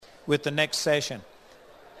with the next session.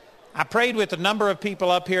 I prayed with a number of people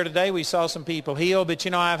up here today. We saw some people healed, but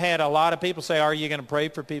I've had a lot of people say, are you going to pray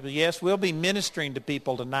for people? Yes, we'll be ministering to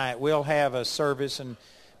people tonight. We'll have a service.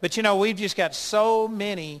 But we've just got so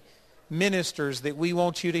many ministers that we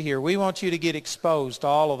want you to hear. We want you to get exposed to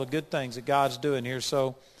all of the good things that God's doing here.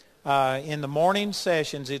 So in the morning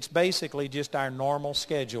sessions, it's basically just our normal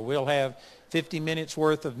schedule. We'll have 50 minutes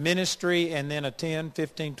worth of ministry and then a 10,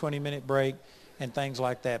 15, 20-minute break and things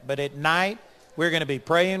like that. But at night, we're going to be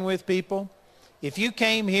praying with people. If you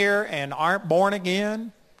came here and aren't born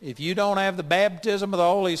again, if you don't have the baptism of the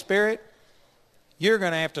Holy Spirit, you're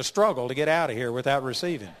going to have to struggle to get out of here without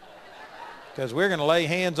receiving. Because we're going to lay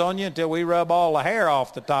hands on you until we rub all the hair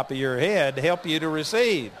off the top of your head to help you to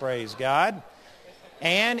receive. Praise God.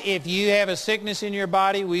 And if you have a sickness in your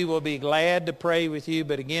body, we will be glad to pray with you.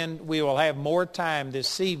 But again, we will have more time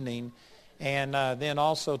this evening and then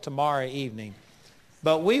also tomorrow evening.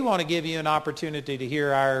 But we want to give you an opportunity to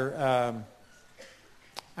hear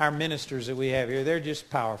our ministers that we have here. They're just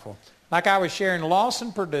powerful. Like I was sharing,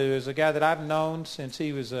 Lawson Perdue is a guy that I've known since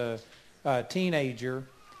he was a teenager.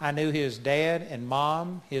 I knew his dad and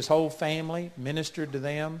mom, his whole family, ministered to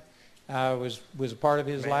them. Was a part of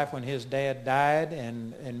his life when his dad died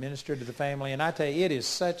and ministered to the family. And I tell you, it is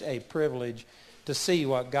such a privilege to see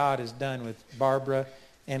what God has done with Barbara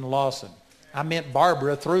and Lawson. I met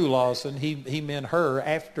Barbara through Lawson. He met her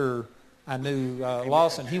after I knew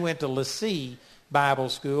Lawson. He went to LaCie Bible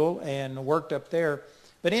School and worked up there.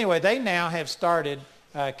 But anyway, they now have started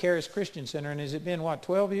Charis Christian Center, and has it been,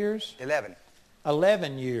 12 years?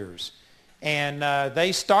 11 years. And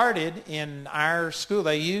they started in our school.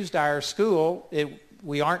 They used our school.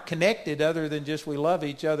 We aren't connected other than just we love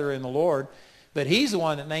each other in the Lord. But he's the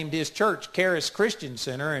one that named his church Charis Christian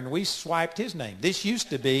Center, and we swiped his name. This used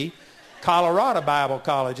to be Colorado Bible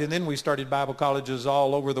College, and then we started Bible colleges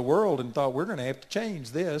all over the world and thought we're going to have to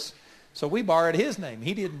change this. So we borrowed his name.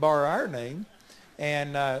 He didn't borrow our name.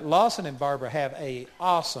 And Lawson and Barbara have an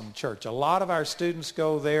awesome church. A lot of our students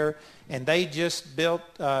go there, and they just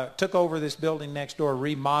took over this building next door,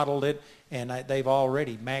 remodeled it, and they've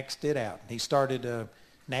already maxed it out. He started a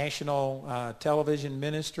national television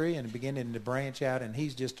ministry and beginning to branch out, and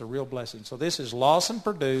he's just a real blessing. So this is Lawson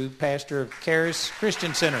Perdue, pastor of Charis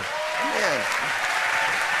Christian Center. Amen.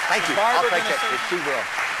 Thank you. I'll take that if she will.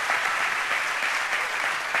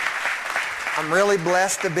 I'm really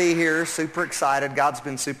blessed to be here, super excited. God's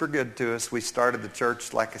been super good to us. We started the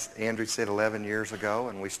church, like Andrew said, 11 years ago,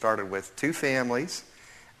 and we started with 2 families.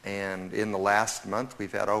 And in the last month,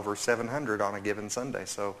 we've had over 700 on a given Sunday.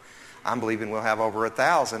 So I'm believing we'll have over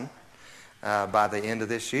 1,000 by the end of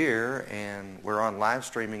this year. And we're on live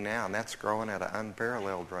streaming now, and that's growing at an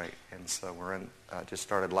unparalleled rate. And so we're just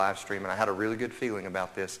started live streaming. I had a really good feeling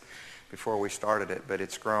about this before we started it, but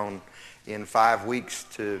it's grown in 5 weeks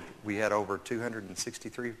we had over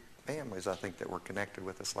 263 families, I think, that were connected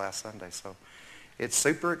with us last Sunday. So it's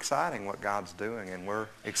super exciting what God's doing, and we're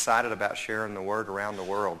excited about sharing the word around the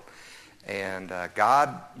world. And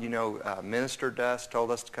God, ministered to us,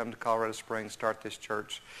 told us to come to Colorado Springs, start this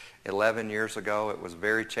church 11 years ago. It was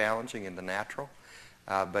very challenging in the natural,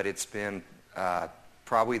 but it's been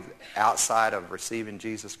probably outside of receiving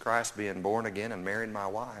Jesus Christ, being born again and marrying my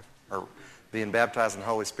wife, or being baptized in the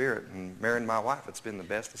Holy Spirit and marrying my wife. It's been the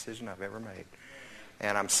best decision I've ever made.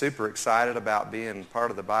 And I'm super excited about being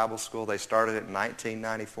part of the Bible school. They started it in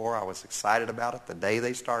 1994. I was excited about it the day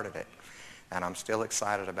they started it. And I'm still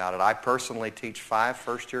excited about it. I personally teach 5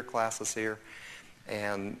 first-year classes here.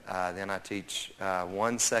 And then I teach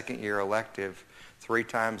 1 second-year elective 3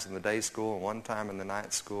 times in the day school and 1 time in the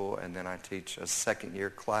night school. And then I teach a second-year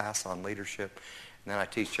class on leadership. And then I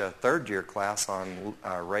teach a 3rd-year class on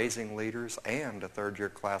raising leaders and a 3rd-year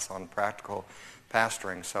class on practical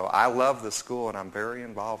pastoring. So I love the school, and I'm very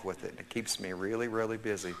involved with it. It keeps me really, really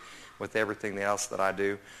busy with everything else that I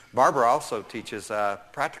do. Barbara also teaches a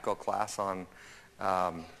practical class on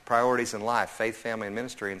priorities in life, faith, family, and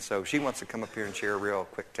ministry. And so she wants to come up here and share a real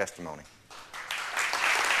quick testimony.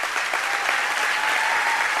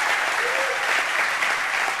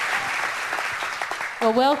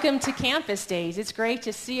 Well, welcome to Campus Days. It's great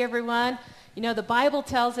to see everyone. The Bible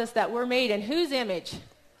tells us that we're made in whose image?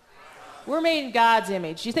 We're made in God's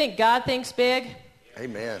image. You think God thinks big?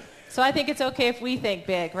 Amen. So I think it's okay if we think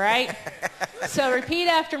big, right? So repeat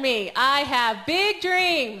after me. I have big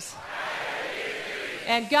dreams.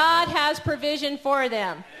 And God has provision for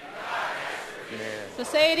them. So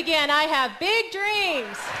say it again. I have big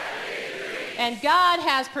dreams. And God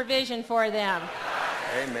has provision for them.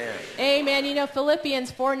 Amen. Amen.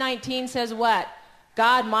 Philippians 4:19 says what?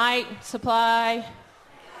 God might supply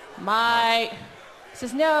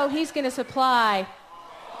says, no, he's going to supply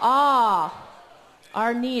all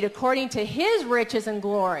our need according to his riches and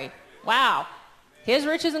glory. Wow. His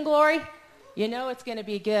riches and glory? You know it's going to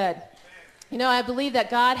be good. You know, I believe that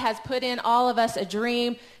God has put in all of us a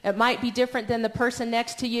dream. It might be different than the person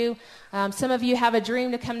next to you. Some of you have a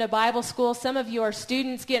dream to come to Bible school. Some of you are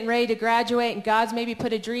students getting ready to graduate, and God's maybe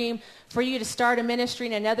put a dream for you to start a ministry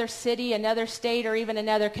in another city, another state, or even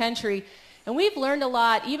another country. And we've learned a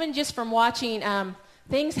lot, even just from watching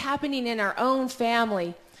things happening in our own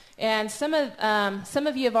family. And some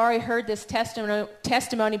of you have already heard this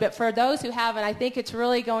testimony, but for those who haven't, I think it's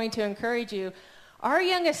really going to encourage you. Our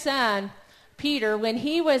youngest son, Peter, when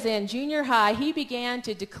he was in junior high, he began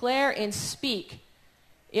to declare and speak.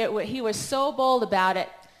 He was so bold about it.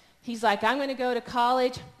 He's like, I'm going to go to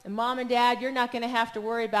college, and Mom and Dad, you're not going to have to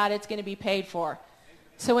worry about it. It's going to be paid for.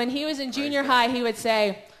 So when he was in junior high, he would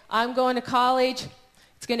say, I'm going to college.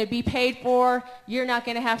 It's going to be paid for. You're not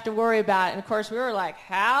going to have to worry about it. And, of course, we were like,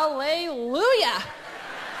 hallelujah.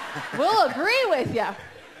 We'll agree with you.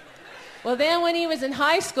 Well, then when he was in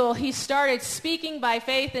high school, he started speaking by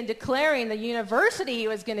faith and declaring the university he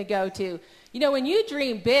was going to go to. You know, when you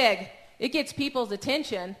dream big, it gets people's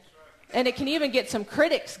attention, and it can even get some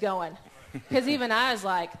critics going. Because even I was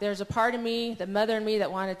like, there's a part of me, the mother and me,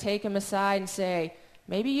 that want to take him aside and say,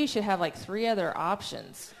 maybe you should have like 3 other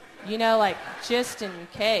options, you know, like just in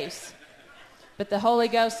case. But the Holy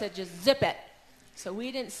Ghost said, just zip it. So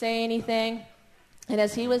we didn't say anything. And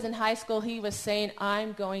as he was in high school, he was saying,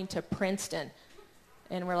 I'm going to Princeton.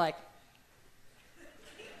 And we're like,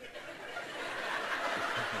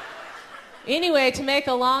 anyway, to make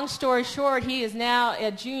a long story short, he is now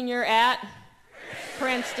a junior at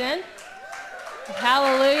Princeton.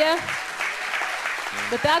 Hallelujah.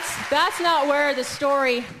 But that's not where the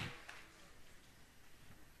story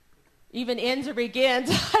even ends or begins.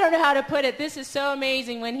 I don't know how to put it. This is so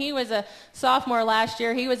amazing. When he was a sophomore last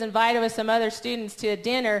year, he was invited with some other students to a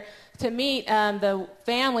dinner to meet the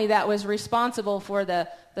family that was responsible for the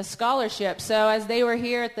scholarship. So as they were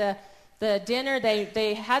here at the dinner,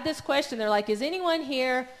 they had this question. They're like, is anyone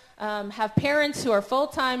here have parents who are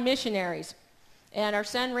full-time missionaries? And our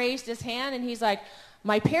son raised his hand, and he's like,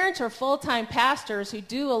 my parents are full-time pastors who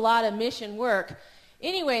do a lot of mission work.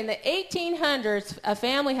 Anyway, in the 1800s, a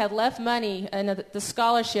family had left money in the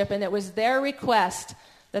scholarship, and it was their request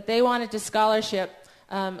that they wanted to scholarship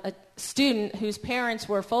a student whose parents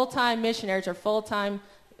were full-time missionaries or full-time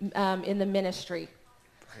in the ministry.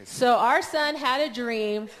 So our son had a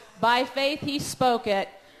dream. By faith, he spoke it,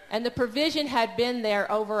 and the provision had been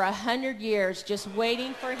there over 100 years, just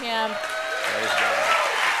waiting for him. Praise God.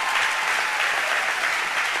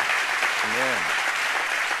 Amen.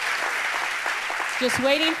 Just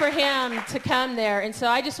waiting for him to come there. And so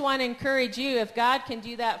I just want to encourage you, if God can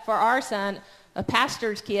do that for our son, a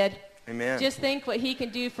pastor's kid, Amen. Just think what he can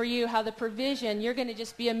do for you, how the provision, you're going to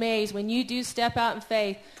just be amazed. When you do step out in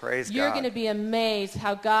faith, you're going to be amazed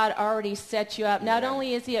how God already set you up. Not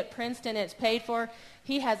only is he at Princeton, it's paid for,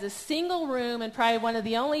 he has a single room and probably one of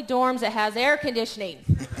the only dorms that has air conditioning.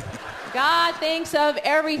 God thinks of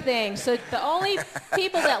everything. So the only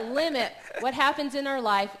people that limit what happens in our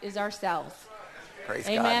life is ourselves. Praise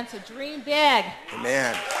Amen. God. So dream big.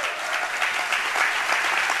 Amen.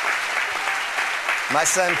 My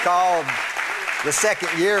son called the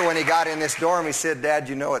second year when he got in this dorm. He said, Dad,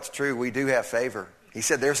 you know it's true. We do have favor. He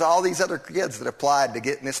said, there's all these other kids that applied to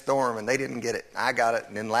get in this dorm, and they didn't get it. I got it.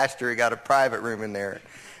 And then last year he got a private room in there.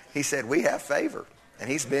 He said, we have favor. And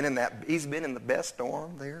he's been in the best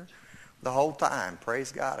dorm there the whole time.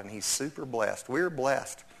 Praise God. And he's super blessed. We're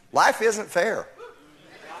blessed. Life isn't fair.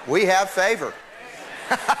 We have favor.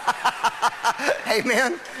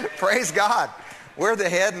 Amen. Praise God. We're the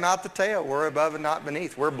head and not the tail. We're above and not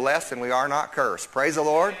beneath. We're blessed and we are not cursed. Praise the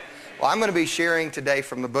Lord. Well, I'm going to be sharing today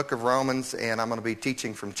from the book of Romans, and I'm going to be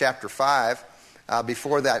teaching from chapter 5.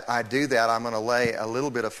 Before that, I do that, I'm going to lay a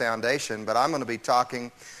little bit of foundation, but I'm going to be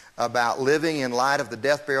talking about living in light of the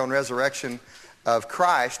death, burial, and resurrection of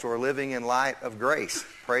Christ, or living in light of grace.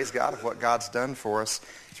 Praise God, of what God's done for us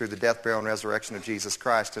through the death, burial, and resurrection of Jesus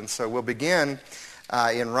Christ. And so we'll begin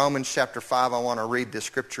in Romans chapter 5. I want to read this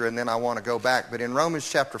scripture and then I want to go back. But in Romans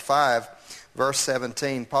chapter 5, verse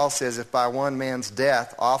 17, Paul says, if by one man's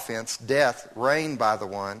offense, death reigned by the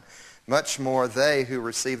one, much more they who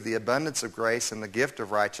receive the abundance of grace and the gift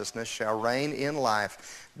of righteousness shall reign in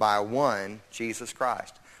life by one, Jesus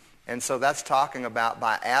Christ. And so that's talking about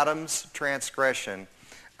by Adam's transgression,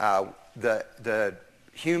 the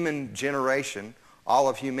human generation, all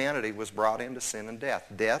of humanity was brought into sin and death.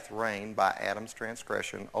 Death reigned by Adam's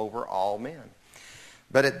transgression over all men.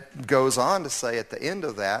 But it goes on to say at the end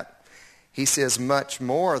of that, He says, much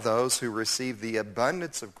more those who receive the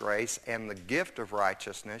abundance of grace and the gift of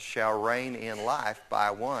righteousness shall reign in life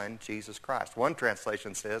by one, Jesus Christ. One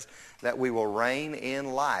translation says that we will reign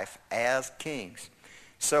in life as kings.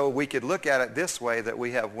 So we could look at it this way, that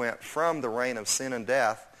we have went from the reign of sin and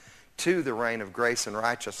death to the reign of grace and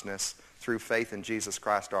righteousness through faith in Jesus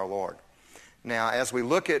Christ our Lord. Now, as we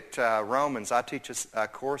look at Romans, I teach a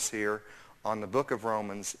course here on the book of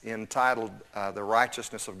Romans entitled The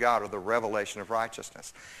Righteousness of God, or the Revelation of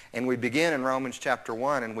Righteousness. And we begin in Romans chapter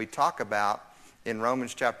 1, and we talk about, in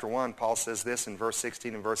Romans chapter 1, Paul says this in verse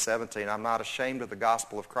 16 and verse 17, I'm not ashamed of the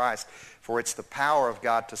gospel of Christ, for it's the power of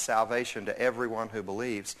God to salvation to everyone who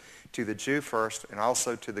believes, to the Jew first and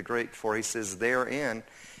also to the Greek. For he says therein,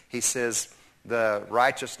 he says, the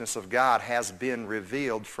righteousness of God has been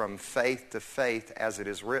revealed from faith to faith, as it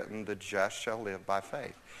is written, the just shall live by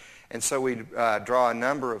faith. And so we draw a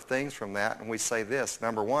number of things from that, and we say this.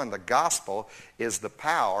 Number one, the gospel is the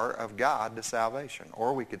power of God to salvation.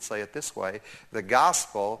 Or we could say it this way, the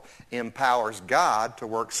gospel empowers God to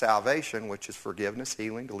work salvation, which is forgiveness,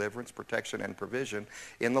 healing, deliverance, protection, and provision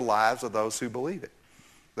in the lives of those who believe it.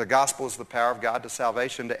 The gospel is the power of God to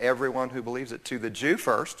salvation to everyone who believes it. To the Jew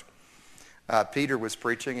first. Peter was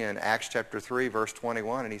preaching in Acts chapter 3, verse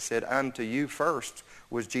 21, and he said, unto you first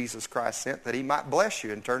was Jesus Christ sent, that he might bless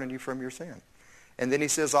you in turning you from your sin. And then he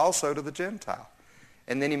says also to the Gentile.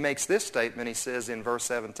 And then he makes this statement, he says in verse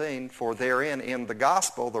 17, for therein, in the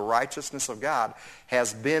gospel, the righteousness of God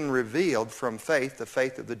has been revealed from faith, the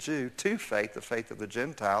faith of the Jew, to faith, the faith of the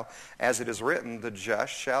Gentile, as it is written, the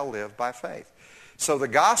just shall live by faith. So the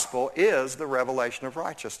gospel is the revelation of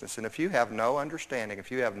righteousness. And if you have no understanding,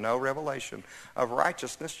 if you have no revelation of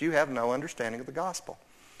righteousness, you have no understanding of the gospel.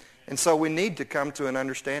 And so we need to come to an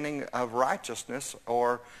understanding of righteousness,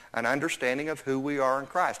 or an understanding of who we are in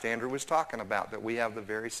Christ. Andrew was talking about that we have the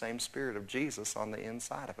very same Spirit of Jesus on the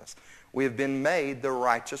inside of us. We have been made the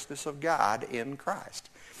righteousness of God in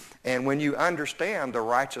Christ. And when you understand the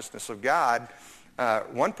righteousness of God,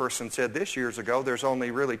 one person said this years ago, there's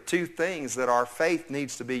only really two things that our faith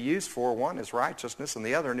needs to be used for. One is righteousness, and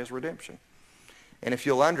the other is redemption. And if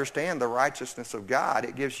you'll understand the righteousness of God,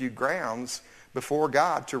 it gives you grounds before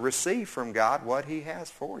God to receive from God what he has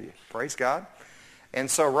for you. Praise God. And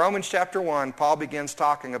so Romans chapter 1, Paul begins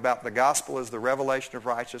talking about the gospel as the revelation of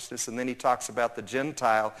righteousness, and then he talks about the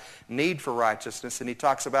Gentile need for righteousness, and he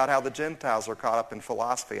talks about how the Gentiles are caught up in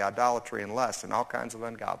philosophy, idolatry, and lust, and all kinds of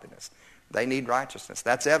ungodliness. They need righteousness.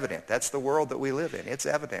 That's evident. That's the world that we live in. It's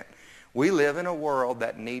evident. We live in a world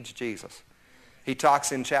that needs Jesus. He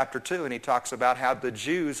talks in chapter 2, and he talks about how the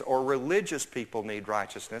Jews or religious people need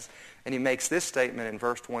righteousness. And he makes this statement in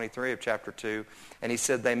verse 23 of chapter 2. And he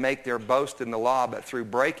said, they make their boast in the law, but through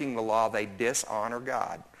breaking the law, they dishonor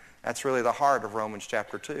God. That's really the heart of Romans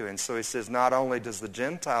chapter 2. And so he says, not only does the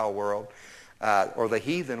Gentile world or the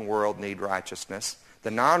heathen world need righteousness, the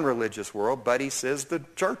non-religious world, but he says the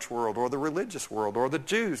church world or the religious world or the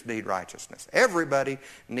Jews need righteousness. Everybody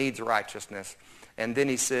needs righteousness. And then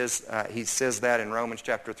he says that in Romans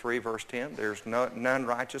chapter 3, verse 10, there's none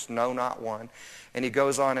righteous, no, not one. And he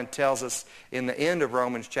goes on and tells us in the end of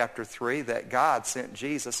Romans chapter 3 that God sent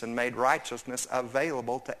Jesus and made righteousness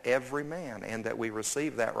available to every man, and that we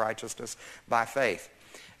receive that righteousness by faith.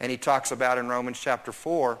 And he talks about in Romans chapter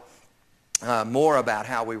 4 more about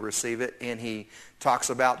how we receive it, and he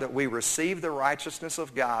talks about that we receive the righteousness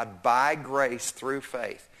of God by grace through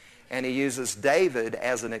faith. And he uses David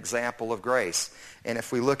as an example of grace. And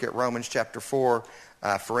if we look at Romans chapter 4,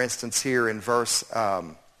 for instance, here in verse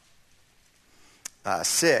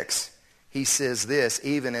 6, he says this,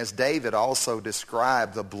 even as David also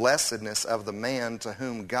described the blessedness of the man to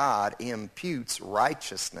whom God imputes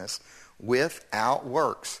righteousness without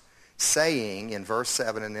works, saying in verse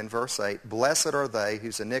 7 and in verse 8, blessed are they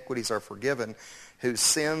whose iniquities are forgiven, whose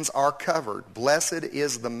sins are covered. Blessed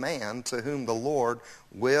is the man to whom the Lord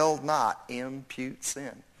will not impute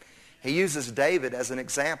sin. He uses David as an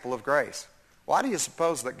example of grace. Why do you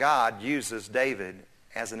suppose that God uses David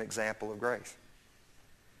as an example of grace?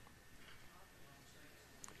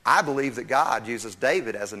 I believe that God uses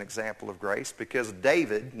David as an example of grace because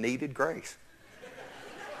David needed grace.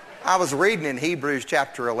 I was reading in Hebrews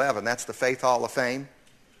chapter 11, that's the Faith Hall of Fame,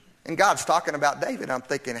 and God's talking about David. I'm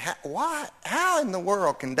thinking, how in the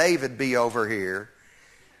world can David be over here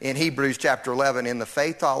in Hebrews chapter 11 in the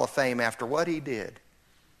Faith Hall of Fame after what he did?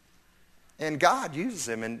 And God uses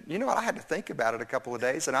him. And you know what? I had to think about it a couple of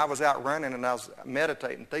days, and I was out running, and I was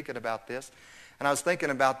meditating, thinking about this. And I was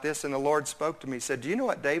thinking about this, and the Lord spoke to me. He said, do you know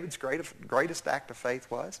what David's greatest act of faith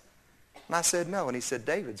was? And I said, no. And he said,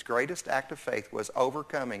 David's greatest act of faith was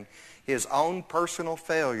overcoming his own personal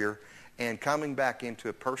failure and coming back into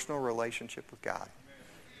a personal relationship with God.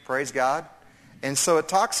 Praise God. And so it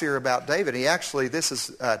talks here about David. This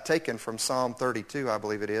is taken from Psalm 32, I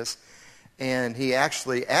believe it is. And he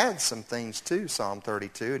actually adds some things to Psalm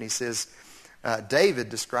 32. And he says, David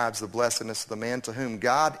describes the blessedness of the man to whom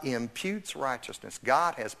God imputes righteousness.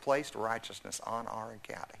 God has placed righteousness on our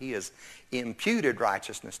account. He has imputed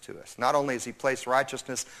righteousness to us. Not only has he placed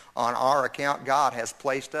righteousness on our account, God has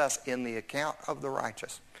placed us in the account of the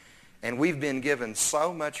righteous. And we've been given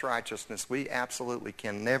so much righteousness, we absolutely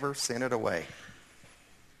can never send it away.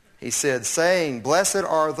 He said, saying, blessed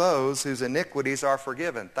are those whose iniquities are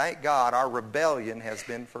forgiven. Thank God our rebellion has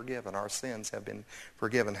been forgiven. Our sins have been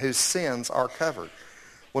forgiven. Whose sins are covered.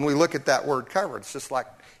 When we look at that word covered, it's just like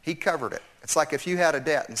he covered it. It's like if you had a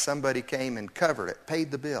debt and somebody came and covered it, paid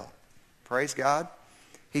the bill. Praise God.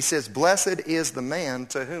 He says, blessed is the man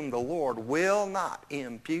to whom the Lord will not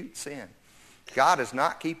impute sin. God is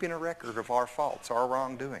not keeping a record of our faults, our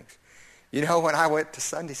wrongdoings. You know, when I went to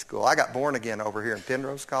Sunday school, I got born again over here in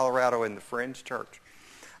Penrose, Colorado in the Friends Church.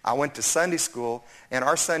 I went to Sunday school, and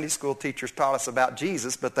our Sunday school teachers taught us about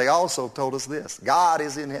Jesus, but they also told us this. God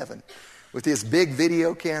is in heaven with his big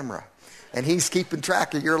video camera, and he's keeping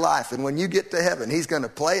track of your life. And when you get to heaven, he's going to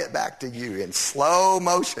play it back to you in slow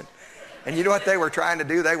motion. And you know what they were trying to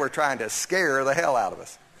do? They were trying to scare the hell out of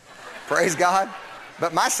us. Praise God.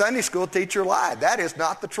 But my Sunday school teacher lied. That is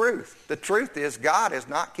not the truth. The truth is God is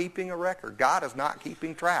not keeping a record. God is not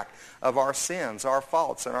keeping track of our sins, our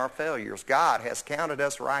faults, and our failures. God has counted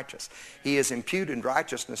us righteous. He has imputed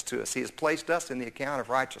righteousness to us. He has placed us in the account of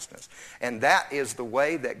righteousness. And that is the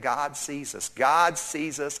way that God sees us. God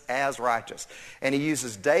sees us as righteous. And he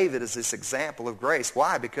uses David as this example of grace.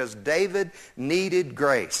 Why? Because David needed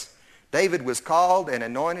grace. David was called and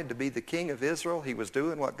anointed to be the king of Israel. He was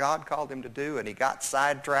doing what God called him to do, and he got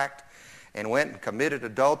sidetracked and went and committed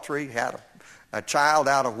adultery, had a child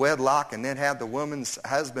out of wedlock, and then had the woman's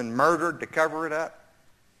husband murdered to cover it up.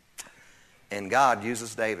 And God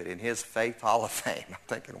uses David in his Faith Hall of Fame. I'm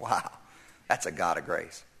thinking, wow, that's a God of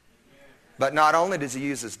grace. But not only does he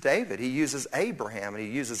use David, he uses Abraham, and he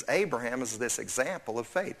uses Abraham as this example of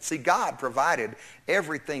faith. See, God provided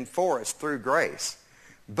everything for us through grace.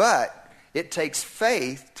 But it takes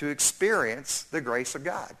faith to experience the grace of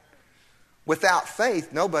God. Without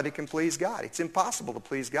faith, nobody can please God. It's impossible to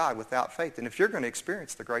please God without faith. And if you're going to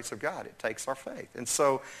experience the grace of God, it takes our faith. And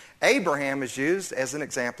so Abraham is used as an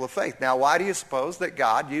example of faith. Now, why do you suppose that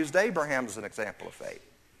God used Abraham as an example of faith?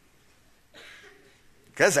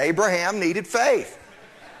 Because Abraham needed faith.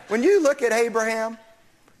 When you look at Abraham,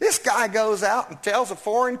 this guy goes out and tells a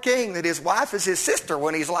foreign king that his wife is his sister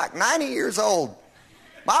when he's like 90 years old.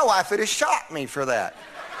 My wife would have shot me for that.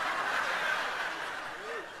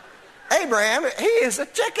 Abraham, he is a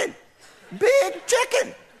chicken. Big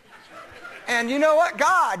chicken. And you know what?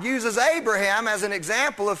 God uses Abraham as an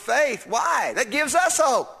example of faith. Why? That gives us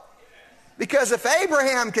hope. Because if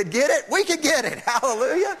Abraham could get it, we could get it.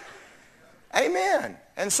 Hallelujah. Amen.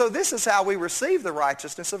 And so this is how we receive the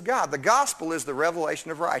righteousness of God. The gospel is the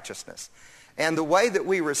revelation of righteousness. And the way that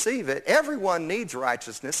we receive it, everyone needs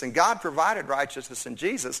righteousness, and God provided righteousness in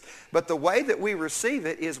Jesus. But the way that we receive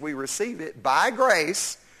it is we receive it by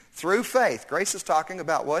grace through faith. Grace is talking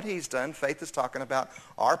about what he's done. Faith is talking about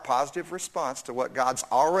our positive response to what God's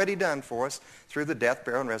already done for us through the death,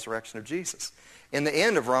 burial, and resurrection of Jesus. In the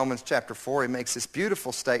end of Romans chapter 4, he makes this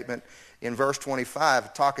beautiful statement in verse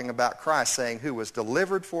 25 talking about Christ saying, who was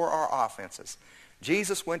delivered for our offenses.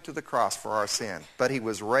 Jesus went to the cross for our sin, but he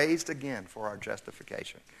was raised again for our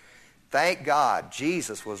justification. Thank God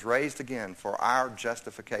Jesus was raised again for our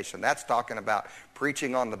justification. That's talking about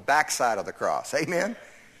preaching on the backside of the cross. Amen?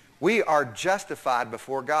 We are justified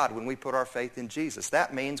before God when we put our faith in Jesus.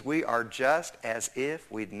 That means we are just as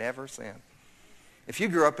if we'd never sinned. If you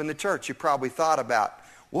grew up in the church, you probably thought about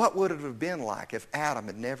what would it have been like if Adam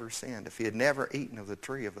had never sinned, if he had never eaten of the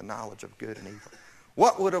tree of the knowledge of good and evil.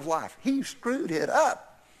 What would have life? He screwed it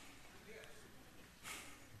up.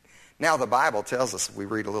 Now the Bible tells us, if we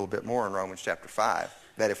read a little bit more in Romans chapter 5,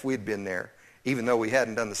 that if we'd been there, even though we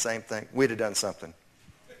hadn't done the same thing, we'd have done something.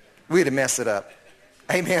 We'd have messed it up.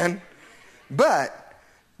 Amen? But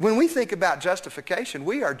when we think about justification,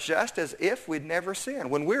 we are just as if we'd never sinned.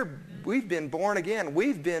 When we've been born again,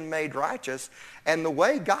 we've been made righteous. And the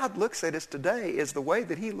way God looks at us today is the way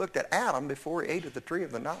that he looked at Adam before he ate of the tree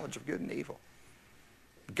of the knowledge of good and evil.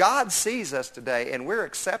 God sees us today, and we're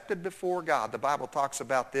accepted before God. The Bible talks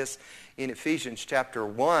about this in Ephesians chapter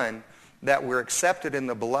 1, that we're accepted in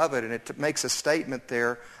the beloved, and it makes a statement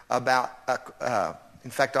there about,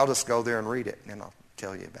 in fact, I'll just go there and read it, and then I'll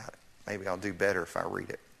tell you about it. Maybe I'll do better if I read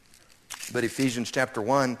it. But Ephesians chapter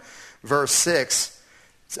 1, verse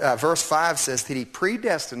 5 says that he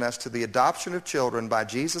predestined us to the adoption of children by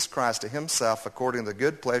Jesus Christ to himself according to the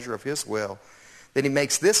good pleasure of his will. Then he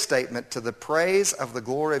makes this statement, to the praise of the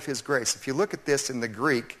glory of his grace. If you look at this in the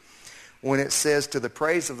Greek, when it says to the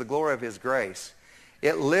praise of the glory of his grace,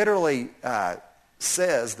 it literally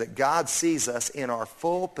says that God sees us in our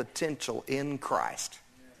full potential in Christ.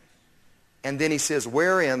 And then he says,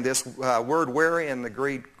 wherein, this word wherein, the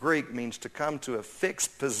Greek means to come to a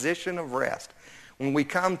fixed position of rest. When we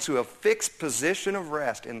come to a fixed position of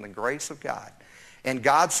rest in the grace of God, and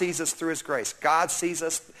God sees us through his grace, God sees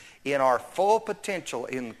us in our full potential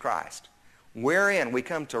in Christ, wherein we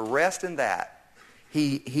come to rest in that,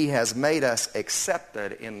 he has made us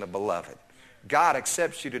accepted in the beloved. God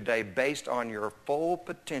accepts you today based on your full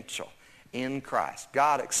potential in Christ.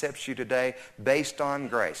 God accepts you today based on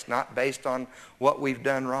grace, not based on what we've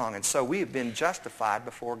done wrong. And so we have been justified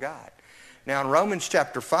before God. Now in Romans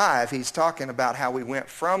chapter 5, he's talking about how we went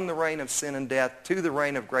from the reign of sin and death to the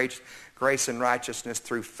reign of grace and righteousness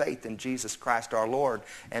through faith in Jesus Christ our Lord,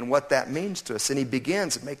 and what that means to us. And he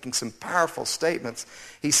begins making some powerful statements.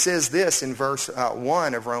 He says this in verse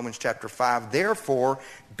 1 of Romans chapter 5, therefore,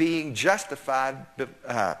 being justified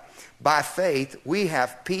by faith, we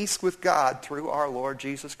have peace with God through our Lord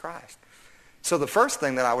Jesus Christ. So the first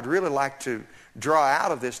thing that I would really like to draw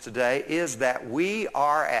out of this today is that we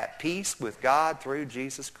are at peace with God through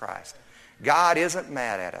Jesus Christ. God isn't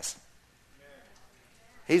mad at us.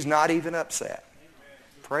 He's not even upset.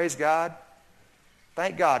 Praise God.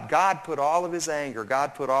 Thank God. God put all of his anger,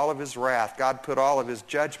 God put all of his wrath, God put all of his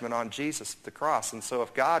judgment on Jesus at the cross. And so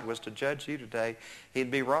if God was to judge you today,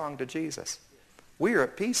 he'd be wrong to Jesus. We are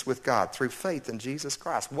at peace with God through faith in Jesus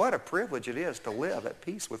Christ. What a privilege it is to live at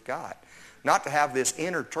peace with God. Not to have this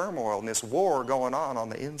inner turmoil and this war going on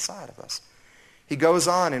the inside of us. He goes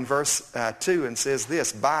on in verse 2 and says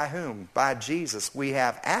this, by whom? By Jesus we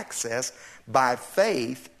have access by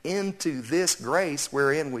faith into this grace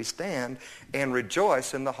wherein we stand and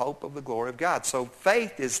rejoice in the hope of the glory of God. So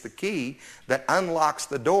faith is the key that unlocks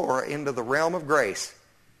the door into the realm of grace.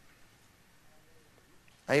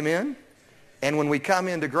 Amen? And when we come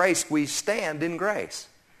into grace, we stand in grace.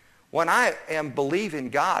 When I am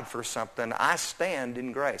believing God for something, I stand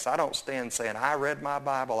in grace. I don't stand saying, I read my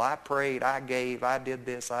Bible, I prayed, I gave, I did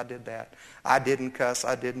this, I did that. I didn't cuss,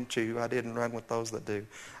 I didn't chew, I didn't run with those that do.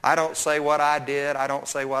 I don't say what I did, I don't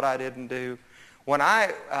say what I didn't do. When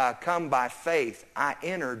I come by faith, I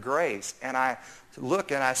enter grace, and I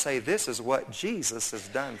look and I say, this is what Jesus has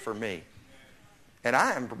done for me. And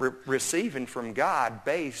I am receiving from God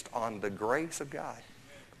based on the grace of God.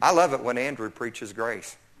 I love it when Andrew preaches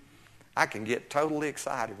grace. I can get totally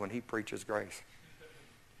excited when he preaches grace.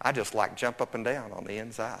 I just like jump up and down on the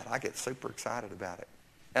inside. I get super excited about it.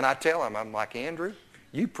 And I tell him, I'm like, Andrew,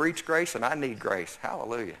 you preach grace and I need grace.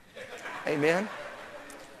 Hallelujah. Amen.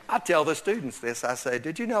 I tell the students this. I say,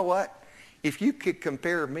 did you know what? If you could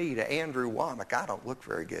compare me to Andrew Womack, I don't look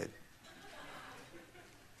very good.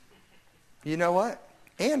 You know what?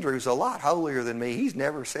 Andrew's a lot holier than me. He's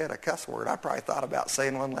never said a cuss word. I probably thought about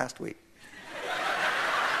saying one last week.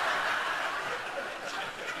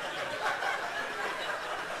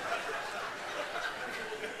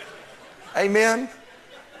 Amen.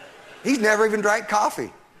 He's never even drank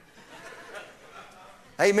coffee.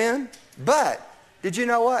 Amen. But did you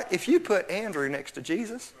know what? If you put Andrew next to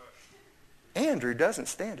Jesus, Andrew doesn't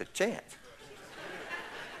stand a chance.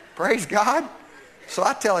 Praise God. So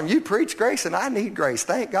I tell him, you preach grace and I need grace.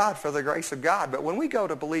 Thank God for the grace of God. But when we go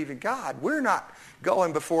to believe in God, we're not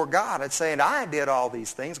going before God and saying, I did all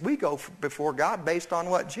these things. We go before God based on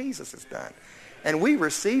what Jesus has done. And we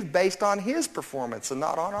receive based on his performance and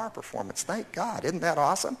not on our performance. Thank God. Isn't that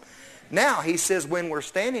awesome? Now he says when we're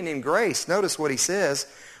standing in grace, notice what he says,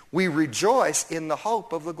 we rejoice in the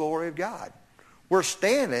hope of the glory of God. We're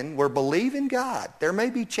standing, we're believing God. There may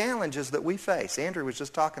be challenges that we face. Andrew was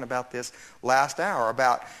just talking about this last hour,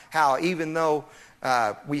 about how even though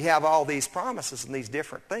we have all these promises and these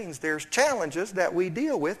different things, there's challenges that we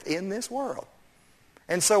deal with in this world.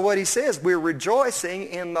 And so what he says, we're rejoicing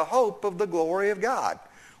in the hope of the glory of God.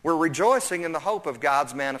 We're rejoicing in the hope of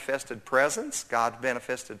God's manifested presence, God's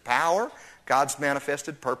manifested power, God's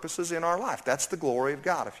manifested purposes in our life. That's the glory of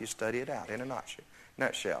God if you study it out in a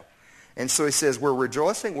nutshell. And so he says we're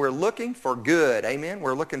rejoicing, we're looking for good, amen?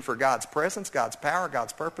 We're looking for God's presence, God's power,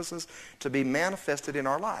 God's purposes to be manifested in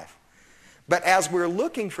our life. But as we're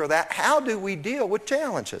looking for that, how do we deal with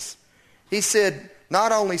challenges? He said,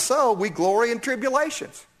 not only so, we glory in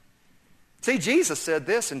tribulations. See, Jesus said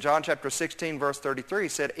this in John chapter 16, verse 33. He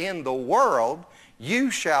said, in the world you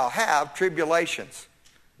shall have tribulations.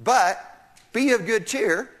 But be of good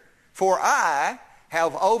cheer, For I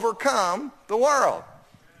have overcome the world.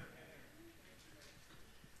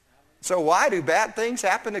 So why do bad things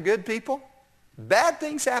happen to good people? Bad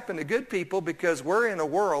things happen to good people because we're in a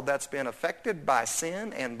world that's been affected by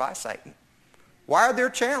sin and by Satan. Why are there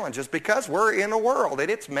challenges? Because we're in a world and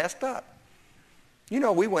it's messed up. You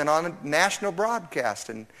know, we went on a national broadcast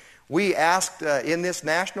and we asked, in this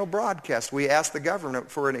national broadcast, we asked the government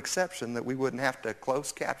for an exception that we wouldn't have to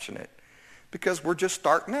close caption it because we're just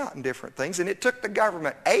starting out in different things. And it took the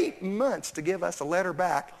government 8 months to give us a letter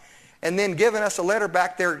back. And then giving us a letter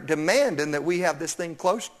back, they're demanding that we have this thing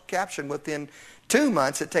closed captioned within 2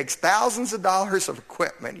 months. It takes thousands of dollars of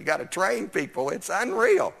equipment. You got to train people. It's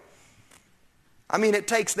unreal. I mean, it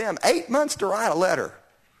takes them 8 months to write a letter.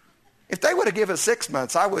 If they would have given us 6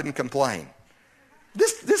 months, I wouldn't complain.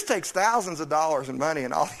 This takes thousands of dollars in money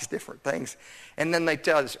and all these different things. And then they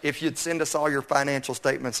tell us, if you'd send us all your financial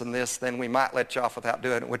statements and this, then we might let you off without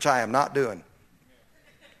doing it, which I am not doing.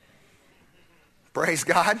 Praise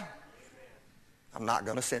God. I'm not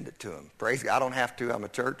going to send it to them. Praise God. I don't have to. I'm a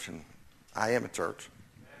church, and I am a church.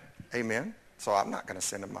 Amen. So I'm not going to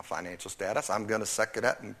send them my financial status. I'm going to suck it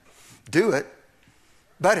up and do it.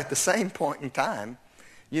 But at the same point in time,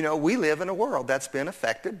 you know, we live in a world that's been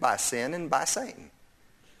affected by sin and by Satan.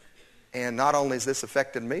 And not only is this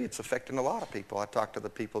affecting me, it's affecting a lot of people. I talk to the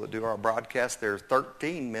people that do our broadcast. There's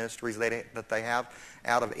 13 ministries that they have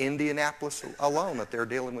out of Indianapolis alone that they're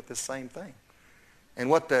dealing with this same thing. And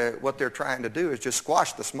what they're trying to do is just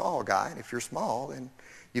squash the small guy. And if you're small, then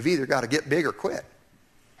you've either got to get big or quit.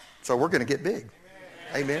 So we're going to get big.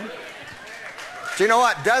 Amen. So you know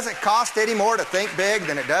what? It doesn't cost any more to think big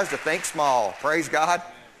than it does to think small. Praise God.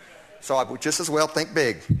 So I would just as well think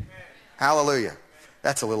big. Hallelujah.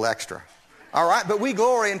 That's a little extra. All right, but we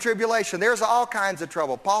glory in tribulation. There's all kinds of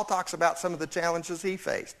trouble. Paul talks about some of the challenges he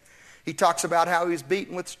faced. He talks about how he was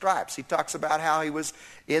beaten with stripes. He talks about how he was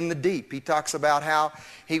in the deep. He talks about how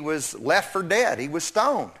he was left for dead. He was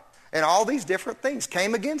stoned. And all these different things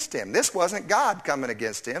came against him. This wasn't God coming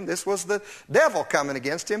against him. This was the devil coming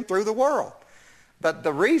against him through the world. But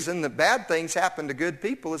the reason that bad things happen to good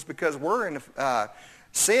people is because we're in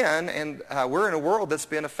sin, and we're in a world that's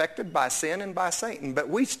been affected by sin and by Satan, but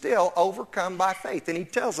we still overcome by faith. And he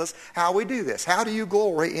tells us how we do this. How do you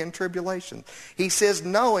glory in tribulation? He says,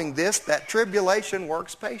 knowing this, that tribulation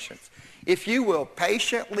works patience. If you will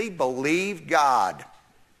patiently believe God,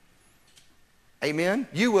 amen,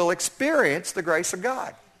 you will experience the grace of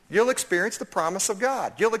God. You'll experience the promise of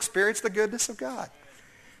God. You'll experience the goodness of God.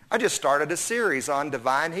 I just started a series on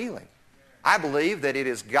divine healing. I believe that it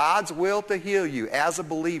is God's will to heal you as a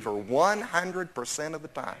believer 100% of the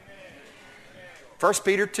time. 1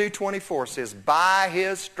 Peter 2:24 says, by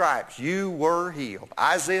his stripes you were healed.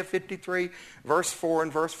 Isaiah 53 verse 4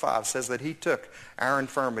 and verse 5 says that he took our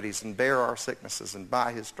infirmities and bare our sicknesses, and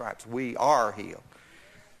by his stripes we are healed.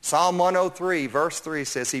 Psalm 103 verse 3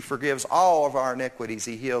 says he forgives all of our iniquities.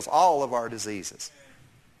 He heals all of our diseases.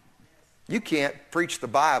 You can't preach the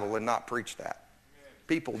Bible and not preach that.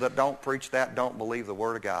 People that don't preach that don't believe the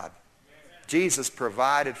Word of God. Jesus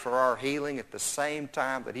provided for our healing at the same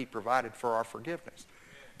time that he provided for our forgiveness.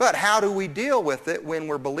 But how do we deal with it when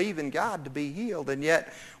we're believing God to be healed and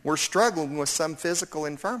yet we're struggling with some physical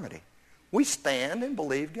infirmity? We stand and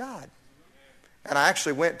believe God. And I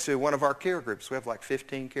actually went to one of our care groups. We have like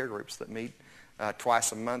 15 care groups that meet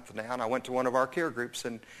twice a month now. And I went to one of our care groups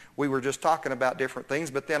and we were just talking about different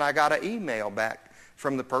things. But then I got an email back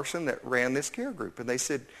from the person that ran this care group. And they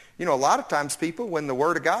said, you know, a lot of times people, when the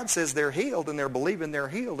Word of God says they're healed and they're believing they're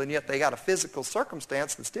healed, and yet they got a physical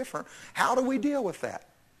circumstance that's different, how do we deal with that?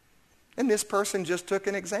 And this person just took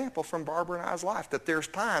an example from Barbara and I's life, that there's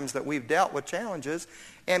times that we've dealt with challenges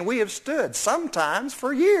and we have stood sometimes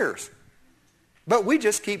for years. But we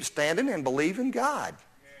just keep standing and believing God.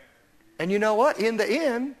 And you know what? In the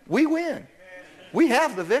end, we win. We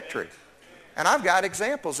have the victory. And I've got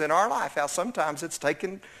examples in our life how sometimes it's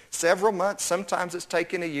taken several months, sometimes it's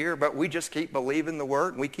taken a year, but we just keep believing the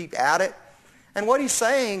Word and we keep at it. And what he's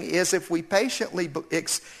saying is if we patiently,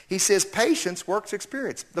 he says patience works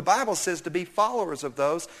experience. The Bible says to be followers of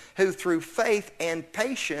those who through faith and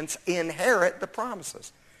patience inherit the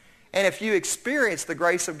promises. And if you experience the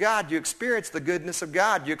grace of God, you experience the goodness of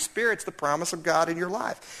God, you experience the promise of God in your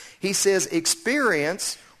life. He says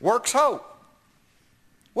experience works hope.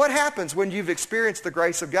 What happens when you've experienced the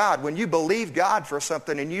grace of God? When you believe God for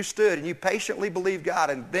something and you stood and you patiently believed God,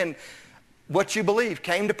 and then what you believed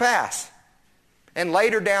came to pass. And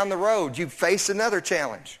later down the road you face another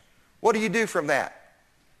challenge. What do you do from that?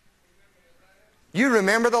 You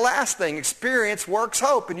remember the last thing. Experience works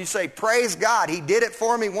hope. And you say, praise God, he did it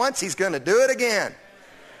for me once, he's going to do it again.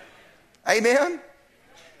 Amen?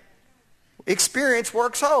 Experience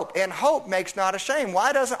works hope, and hope makes not ashamed.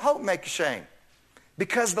 Why doesn't hope make ashamed?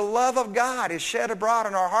 Because the love of God is shed abroad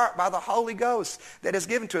in our heart by the Holy Ghost that is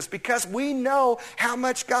given to us. Because we know how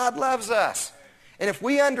much God loves us. And if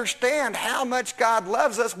we understand how much God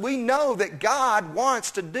loves us, we know that God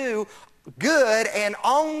wants to do good and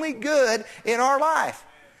only good in our life.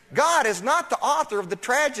 God is not the author of the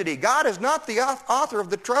tragedy. God is not the author of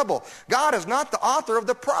the trouble. God is not the author of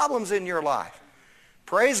the problems in your life.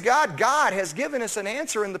 Praise God. God has given us an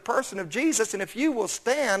answer in the person of Jesus, and if you will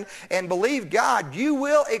stand and believe God, you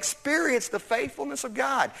will experience the faithfulness of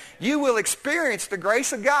God. You will experience the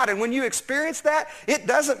grace of God, and when you experience that, it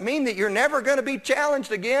doesn't mean that you're never going to be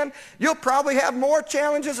challenged again. You'll probably have more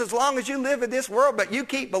challenges as long as you live in this world, but you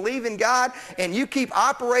keep believing God, and you keep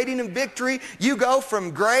operating in victory. You go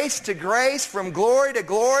from grace to grace, from glory to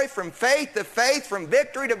glory, from faith to faith, from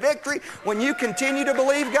victory to victory, when you continue to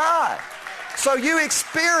believe God. So you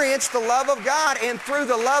experience the love of God, and through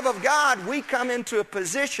the love of God, we come into a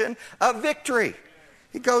position of victory.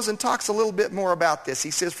 He goes and talks a little bit more about this.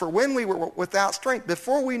 He says, for when we were without strength,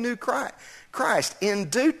 before we knew Christ, in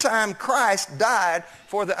due time Christ died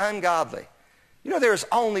for the ungodly. You know, there's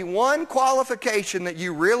only one qualification that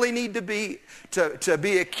you really need to be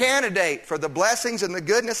a candidate for the blessings and the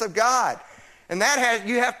goodness of God. And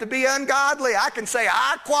you have to be ungodly. I can say,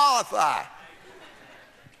 I qualify.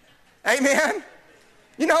 Amen?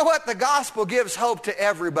 You know what? The gospel gives hope to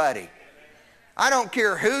everybody. I don't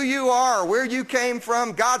care who you are or where you came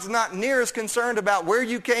from. God's not near as concerned about where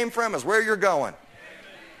you came from as where you're going.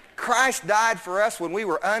 Christ died for us when we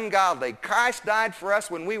were ungodly. Christ died for us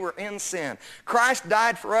when we were in sin. Christ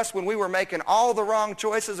died for us when we were making all the wrong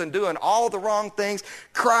choices and doing all the wrong things.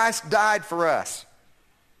 Christ died for us.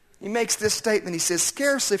 He makes this statement. He says,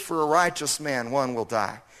 scarcely for a righteous man one will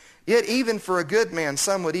die. Yet even for a good man,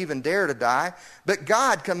 some would even dare to die. But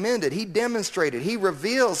God commended, He demonstrated, He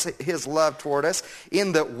reveals His love toward us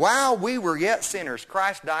in that while we were yet sinners,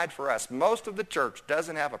 Christ died for us. Most of the church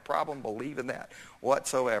doesn't have a problem believing that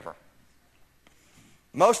whatsoever.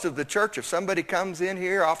 Most of the church, if somebody comes in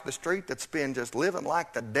here off the street that's been just living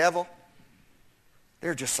like the devil,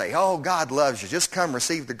 they're just saying, oh, God loves you. Just come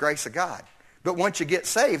receive the grace of God. But once you get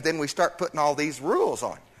saved, then we start putting all these rules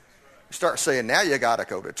on. Start saying, now you got to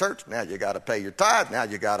go to church. Now you got to pay your tithe. Now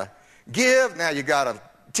you got to give. Now you got to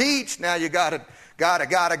teach. Now you got to.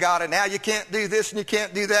 Now you can't do this and you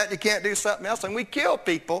can't do that. And you can't do something else. And we kill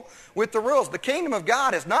people with the rules. The kingdom of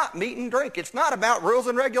God is not meat and drink. It's not about rules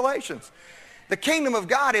and regulations. The kingdom of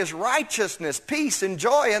God is righteousness, peace, and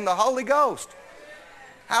joy in the Holy Ghost.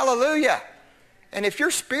 Hallelujah. And if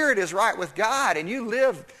your spirit is right with God and you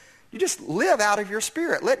just live out of your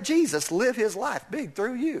spirit. Let Jesus live His life big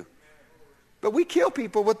through you. But we kill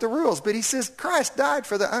people with the rules. But He says Christ died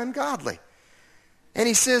for the ungodly. And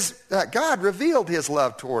He says God revealed His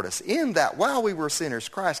love toward us in that while we were sinners,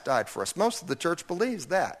 Christ died for us. Most of the church believes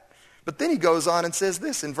that. But then He goes on and says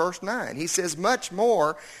this in verse 9. He says, much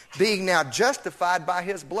more being now justified by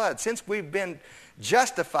His blood. Since we've been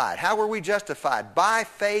justified, how were we justified? By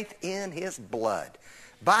faith in His blood.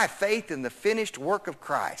 By faith in the finished work of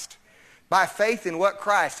Christ. By faith in what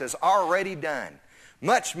Christ has already done.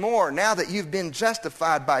 Much more, now that you've been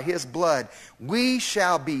justified by His blood, we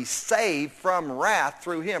shall be saved from wrath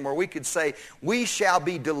through Him. Or we could say, we shall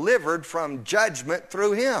be delivered from judgment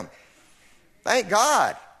through Him. Thank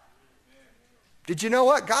God. Did you know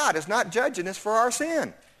what? God is not judging us for our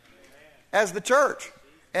sin as the church.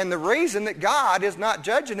 And the reason that God is not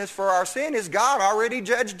judging us for our sin is God already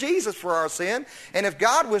judged Jesus for our sin. And if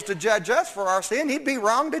God was to judge us for our sin, He'd be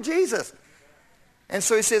wrong to Jesus. And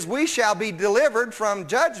so He says, we shall be delivered from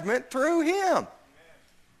judgment through Him.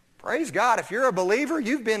 Praise God. If you're a believer,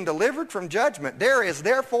 you've been delivered from judgment. There is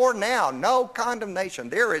therefore now no condemnation.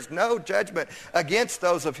 There is no judgment against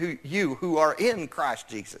those of you who are in Christ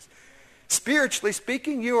Jesus. Spiritually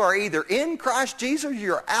speaking, you are either in Christ Jesus or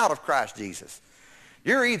you're out of Christ Jesus.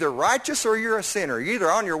 You're either righteous or you're a sinner. You're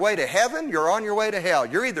either on your way to heaven, you're on your way to hell.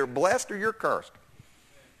 You're either blessed or you're cursed.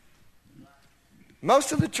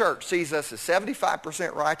 Most of the church sees us as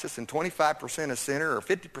 75% righteous and 25% a sinner, or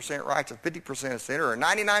 50% righteous, 50% a sinner, or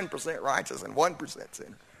 99% righteous and 1%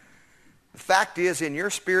 sinner. The fact is, in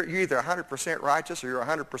your spirit, you're either 100% righteous or you're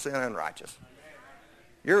 100% unrighteous.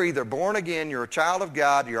 You're either born again, you're a child of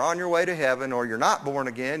God, you're on your way to heaven, or you're not born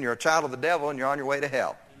again, you're a child of the devil, and you're on your way to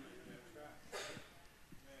hell.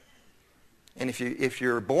 And if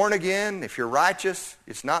you're born again, if you're righteous,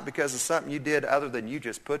 it's not because of something you did other than you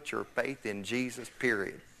just put your faith in Jesus,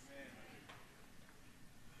 period.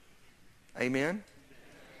 Amen?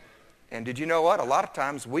 And did you know what? A lot of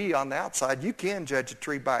times we on the outside, you can judge a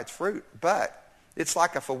tree by its fruit, but it's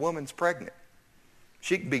like if a woman's pregnant.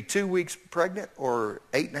 She can be 2 weeks pregnant or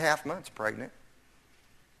 8.5 months pregnant.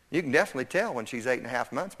 You can definitely tell when she's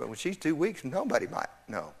 8.5 months, but when she's 2 weeks, nobody might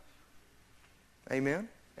know. Amen?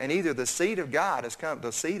 And either the seed of God has come,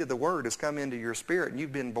 the seed of the Word has come into your spirit and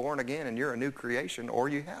you've been born again and you're a new creation, or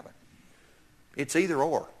you haven't. It's either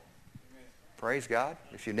or. Praise God.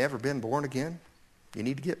 If you've never been born again, you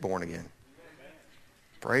need to get born again.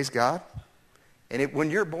 Praise God. And when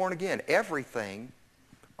you're born again, everything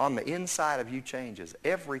on the inside of you changes.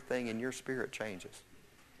 Everything in your spirit changes.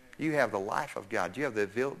 You have the life of God. You have the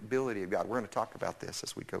ability of God. We're going to talk about this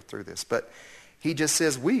as we go through this. But he just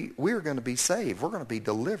says we're going to be saved. We're going to be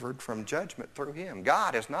delivered from judgment through him.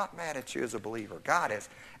 God is not mad at you as a believer. God is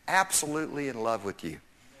absolutely in love with you.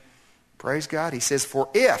 Praise God. He says, for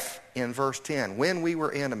if, in verse 10, when we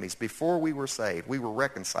were enemies, before we were saved, we were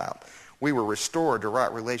reconciled, we were restored to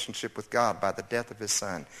right relationship with God by the death of his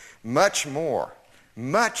Son. Much more,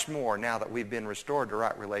 now that we've been restored to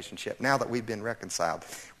right relationship, now that we've been reconciled,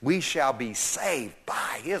 we shall be saved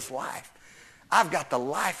by his life. I've got the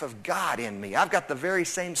life of God in me. I've got the very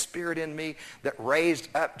same Spirit in me that raised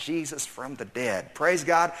up Jesus from the dead. Praise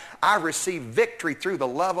God. I receive victory through the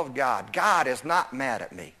love of God. God is not mad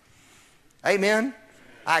at me. Amen.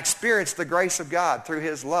 I experienced the grace of God through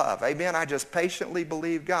his love. Amen. I just patiently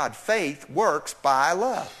believe God. Faith works by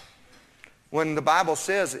love. When the Bible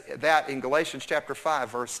says that in Galatians chapter 5,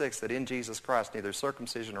 verse 6, that in Jesus Christ neither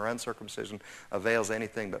circumcision or uncircumcision avails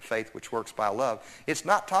anything but faith which works by love, it's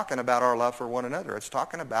not talking about our love for one another. It's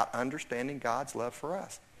talking about understanding God's love for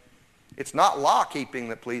us. It's not law-keeping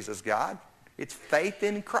that pleases God. It's faith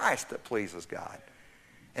in Christ that pleases God.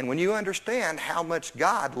 And when you understand how much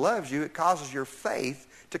God loves you, it causes your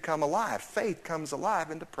faith to come alive. Faith comes alive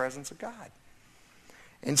in the presence of God.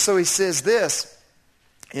 And so he says this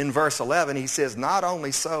in verse 11. He says, not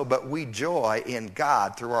only so, but we joy in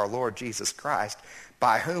God through our Lord Jesus Christ,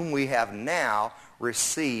 by whom we have now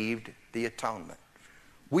received the atonement.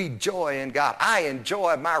 We joy in God. I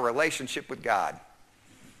enjoy my relationship with God.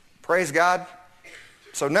 Praise God.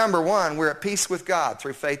 So number one, we're at peace with God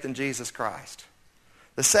through faith in Jesus Christ.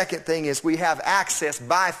 The second thing is we have access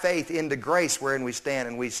by faith into grace wherein we stand,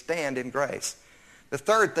 and we stand in grace. The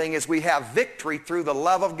third thing is we have victory through the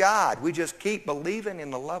love of God. We just keep believing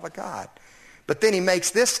in the love of God. But then he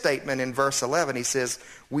makes this statement in verse 11. He says,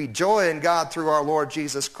 we joy in God through our Lord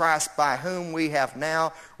Jesus Christ, by whom we have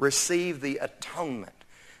now received the atonement.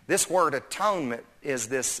 This word atonement is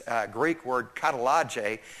this Greek word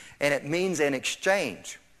katallage, and it means an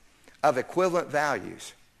exchange of equivalent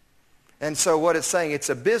values. And so what it's saying,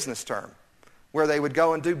 it's a business term where they would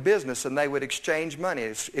go and do business and they would exchange money,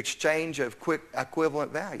 exchange of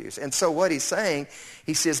equivalent values. And so what he's saying,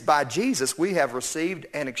 he says, by Jesus we have received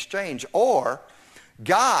an exchange, or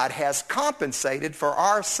God has compensated for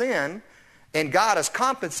our sin, and God has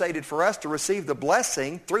compensated for us to receive the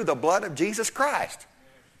blessing through the blood of Jesus Christ.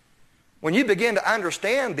 When you begin to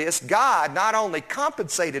understand this, God not only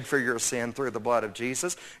compensated for your sin through the blood of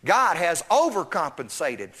Jesus, God has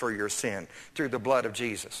overcompensated for your sin through the blood of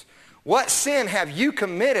Jesus. What sin have you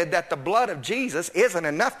committed that the blood of Jesus isn't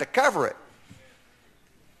enough to cover it?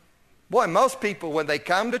 Boy, most people, when they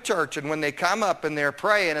come to church and when they come up and they're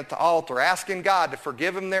praying at the altar, asking God to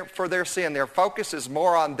forgive them for their sin, their focus is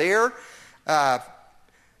more on their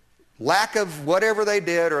lack of whatever they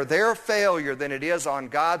did or their failure than it is on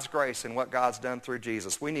God's grace and what God's done through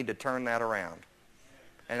Jesus. We need to turn that around.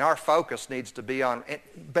 And our focus needs to be on,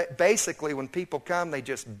 basically when people come, they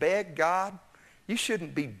just beg God. You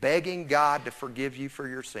shouldn't be begging God to forgive you for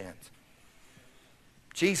your sins.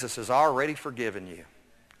 Jesus has already forgiven you.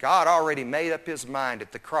 God already made up his mind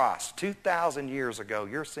at the cross. 2,000 years ago,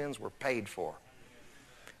 your sins were paid for.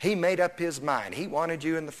 He made up his mind. He wanted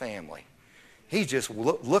you in the family. He's just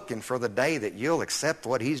looking for the day that you'll accept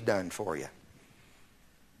what he's done for you.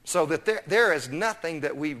 So that there is nothing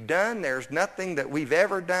that we've done, there's nothing that we've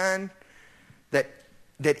ever done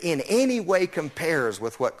that in any way compares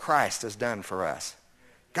with what Christ has done for us.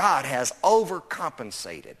 God has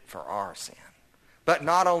overcompensated for our sin. But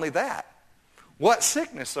not only that, what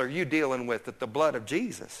sickness are you dealing with that the blood of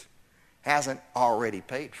Jesus hasn't already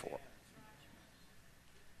paid for?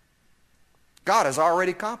 God has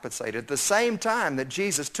already compensated. At the same time that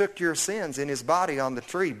Jesus took your sins in his body on the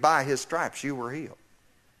tree, by his stripes you were healed.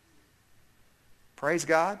 Praise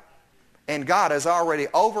God. And God has already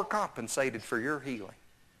overcompensated for your healing.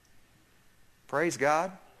 Praise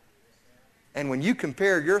God. And when you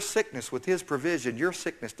compare your sickness with his provision, your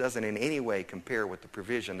sickness doesn't in any way compare with the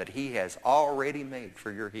provision that he has already made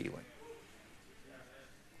for your healing.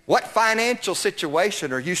 What financial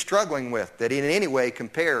situation are you struggling with that in any way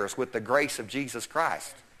compares with the grace of Jesus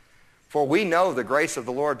Christ? For we know the grace of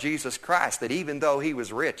the Lord Jesus Christ, that even though he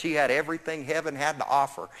was rich, he had everything heaven had to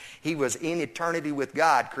offer. He was in eternity with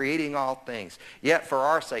God, creating all things. Yet for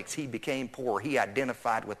our sakes, he became poor. He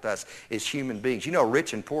identified with us as human beings. You know,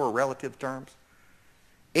 rich and poor are relative terms.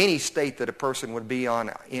 Any state that a person would be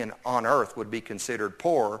on earth would be considered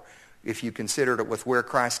poor if you considered it with where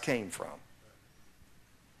Christ came from.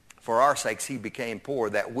 For our sakes, he became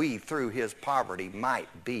poor, that we, through his poverty,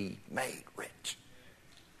 might be made rich.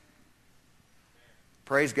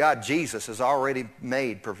 Praise God, Jesus has already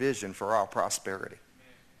made provision for our prosperity.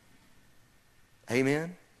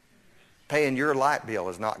 Amen? Paying your light bill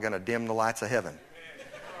is not going to dim the lights of heaven.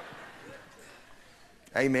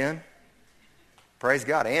 Amen? Praise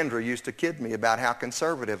God. Andrew used to kid me about how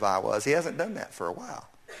conservative I was. He hasn't done that for a while.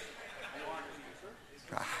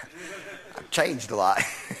 I've changed a lot.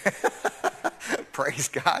 Praise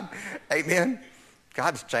God. Amen?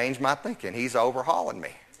 God's changed my thinking. He's overhauling me.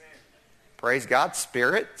 Praise God,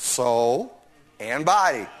 spirit, soul, and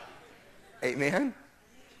body. Amen?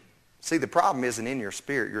 See, the problem isn't in your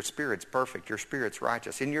spirit. Your spirit's perfect. Your spirit's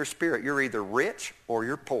righteous. In your spirit, you're either rich or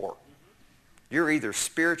you're poor. You're either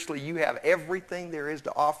spiritually, you have everything there is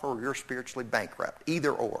to offer, or you're spiritually bankrupt.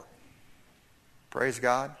 Either or. Praise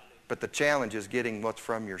God. But the challenge is getting what's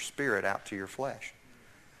from your spirit out to your flesh.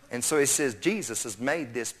 And so he says, Jesus has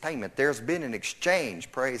made this payment. There's been an exchange,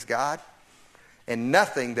 praise God. And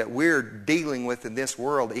nothing that we're dealing with in this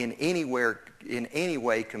world in any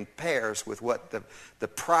way compares with what the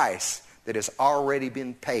price that has already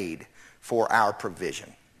been paid for our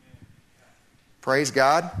provision. Praise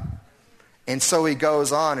God. And so he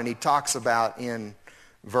goes on and he talks about in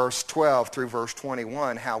verse 12 through verse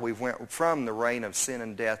 21 how we went from the reign of sin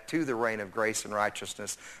and death to the reign of grace and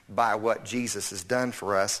righteousness by what Jesus has done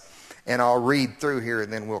for us. And I'll read through here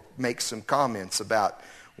and then we'll make some comments about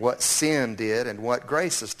what sin did and what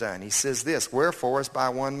grace has done. He says this, wherefore as by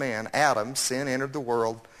one man, Adam, sin entered the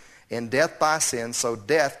world, and death by sin, so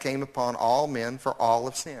death came upon all men, for all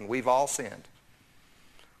have sinned. We've all sinned.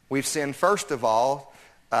 We've sinned first of all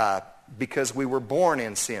because we were born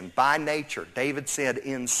in sin by nature. David said,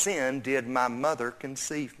 in sin did my mother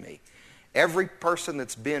conceive me. Every person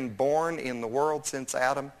that's been born in the world since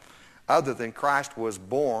Adam, other than Christ, was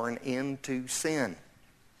born into sin.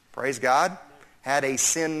 Praise God. Had a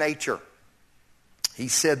sin nature. He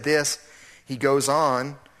said this, he goes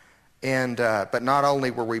on, and but not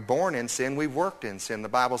only were we born in sin, we've worked in sin. The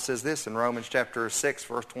Bible says this in Romans chapter 6,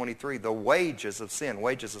 verse 23, the wages of sin,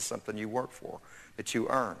 wages is something you work for, that you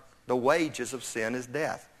earn. The wages of sin is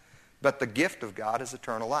death, but the gift of God is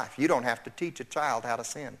eternal life. You don't have to teach a child how to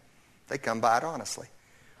sin. They come by it honestly.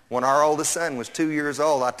 When our oldest son was 2 years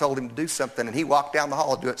old, I told him to do something, and he walked down the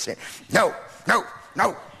hall and do it saying, no, no,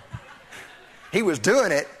 no. He was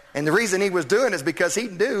doing it, and the reason he was doing it is because he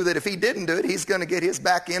knew that if he didn't do it, he's going to get his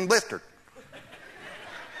back end blistered.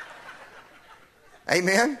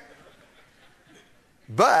 Amen?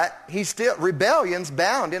 But he's still, rebellion's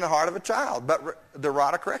bound in the heart of a child, but the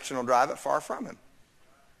rod of correction will drive it far from him.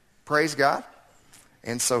 Praise God.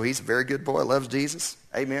 And so he's a very good boy, loves Jesus.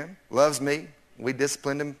 Amen. Loves me. We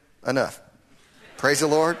disciplined him enough. Praise the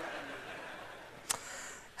Lord.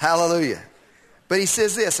 Hallelujah. But he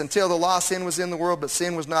says this, until the law, sin was in the world, but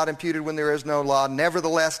sin was not imputed when there is no law.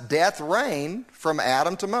 Nevertheless, death reigned from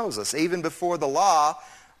Adam to Moses. Even before the law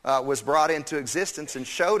was brought into existence and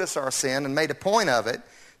showed us our sin and made a point of it,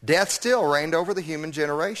 death still reigned over the human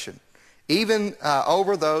generation. Even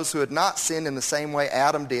over those who had not sinned in the same way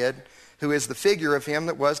Adam did, who is the figure of him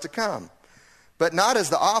that was to come. But not as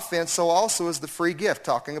the offense, so also as the free gift,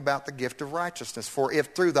 talking about the gift of righteousness. For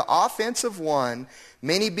if through the offense of one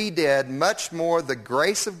many be dead, much more the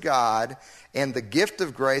grace of God and the gift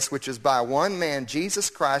of grace, which is by one man, Jesus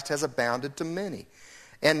Christ, has abounded to many.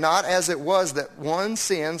 And not as it was that one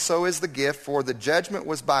sinned, so is the gift. For the judgment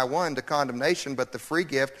was by one to condemnation, but the free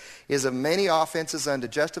gift is of many offenses unto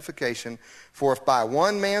justification. For if by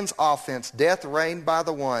one man's offense death reigned by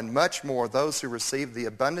the one, much more those who receive the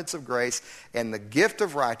abundance of grace and the gift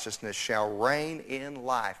of righteousness shall reign in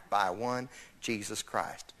life by one, Jesus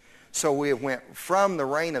Christ. So we went from the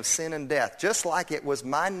reign of sin and death, just like it was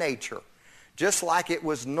my nature. Just like it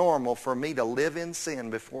was normal for me to live in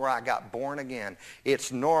sin before I got born again,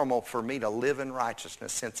 it's normal for me to live in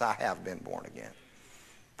righteousness since I have been born again.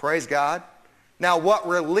 Praise God. Now, what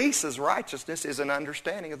releases righteousness is an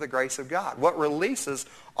understanding of the grace of God. What releases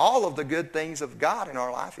all of the good things of God in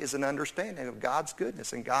our life is an understanding of God's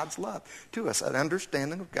goodness and God's love to us, an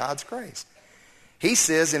understanding of God's grace. He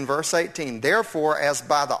says in verse 18, therefore, as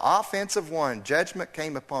by the offense of one, judgment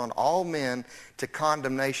came upon all men to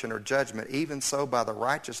condemnation or judgment, even so by the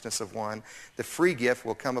righteousness of one, the free gift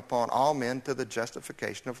will come upon all men to the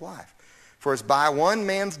justification of life. For as by one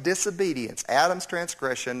man's disobedience, Adam's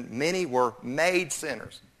transgression, many were made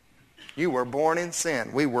sinners. You were born in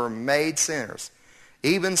sin. We were made sinners.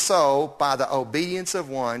 Even so, by the obedience of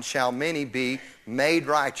one, shall many be made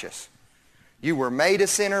righteous. You were made a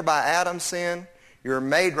sinner by Adam's sin. You're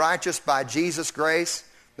made righteous by Jesus' grace.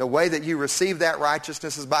 The way that you receive that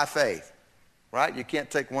righteousness is by faith. Right? You can't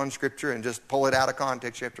take one scripture and just pull it out of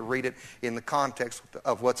context. You have to read it in the context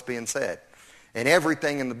of what's being said. And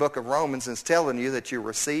everything in the book of Romans is telling you that you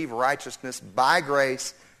receive righteousness by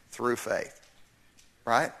grace through faith.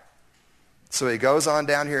 Right? So he goes on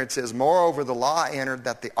down here and says, moreover, the law entered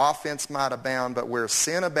that the offense might abound, but where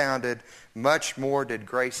sin abounded, much more did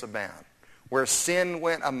grace abound. Where sin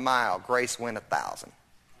went a mile, grace went 1,000.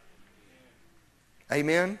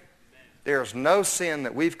 Amen? There's no sin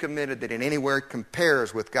that we've committed that in any way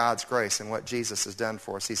compares with God's grace and what Jesus has done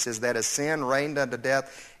for us. He says that as sin reigned unto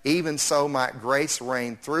death, even so might grace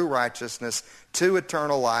reign through righteousness to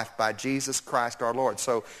eternal life by Jesus Christ our Lord.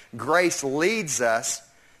 So grace leads us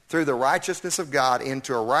through the righteousness of God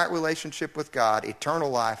into a right relationship with God, eternal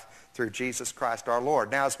life through Jesus Christ our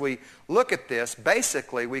Lord. Now as we look at this,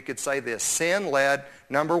 basically we could say this. Sin led,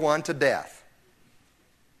 number one, to death.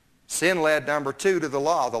 Sin led, number two, to the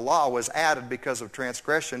law. The law was added because of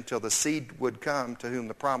transgression till the seed would come to whom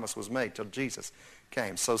the promise was made, till Jesus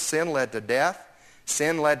came. So sin led to death.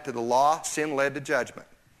 Sin led to the law. Sin led to judgment.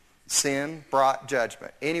 Sin brought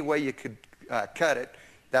judgment. Any way you could cut it,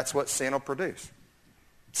 that's what sin will produce.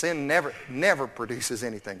 Sin never produces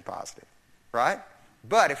anything positive, right?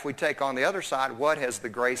 But if we take on the other side, what has the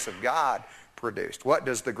grace of God produced? What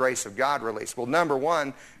does the grace of God release? Well, number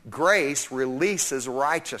one, grace releases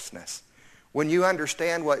righteousness. When you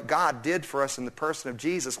understand what God did for us in the person of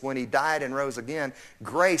Jesus when he died and rose again,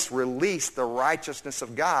 grace released the righteousness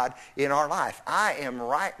of God in our life. I am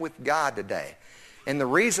right with God today. And the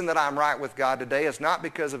reason that I'm right with God today is not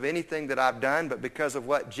because of anything that I've done, but because of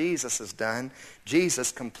what Jesus has done.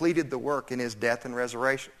 Jesus completed the work in his death and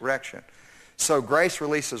resurrection. So grace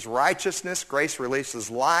releases righteousness. Grace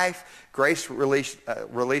releases life. Grace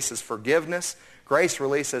releases forgiveness. Grace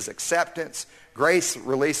releases acceptance. Grace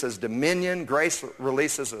releases dominion. Grace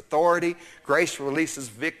releases authority. Grace releases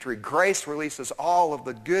victory. Grace releases all of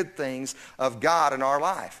the good things of God in our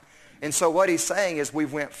life. And so what he's saying is we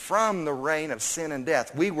went from the reign of sin and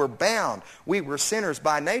death. We were bound. We were sinners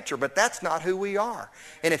by nature, but that's not who we are.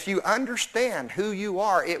 And if you understand who you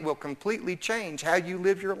are, it will completely change how you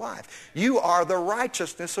live your life. You are the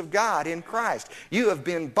righteousness of God in Christ. You have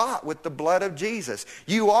been bought with the blood of Jesus.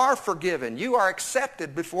 You are forgiven. You are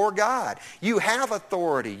accepted before God. You have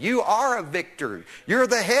authority. You are a victor. You're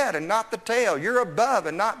the head and not the tail. You're above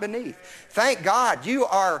and not beneath. Thank God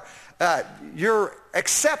you're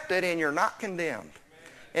accepted and you're not condemned.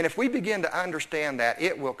 And if we begin to understand that,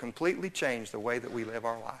 it will completely change the way that we live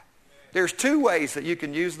our life. There's two ways that you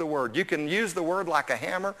can use the word. You can use the word like a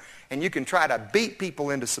hammer, and you can try to beat people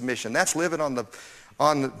into submission. That's living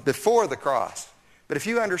before the cross. But if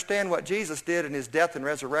you understand what Jesus did in his death and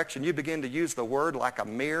resurrection, you begin to use the word like a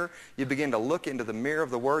mirror. You begin to look into the mirror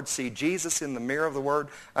of the word, see Jesus in the mirror of the word,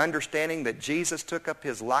 understanding that Jesus took up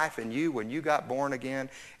his life in you when you got born again,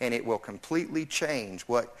 and it will completely change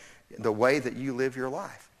the way that you live your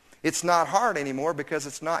life. It's not hard anymore because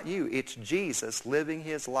it's not you. It's Jesus living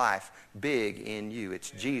his life big in you.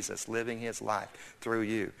 It's Jesus living his life through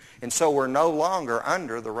you. And so we're no longer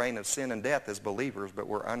under the reign of sin and death as believers, but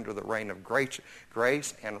we're under the reign of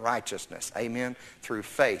grace and righteousness. Amen? Through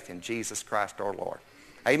faith in Jesus Christ our Lord.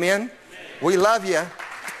 Amen? We love you.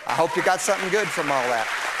 I hope you got something good from all that.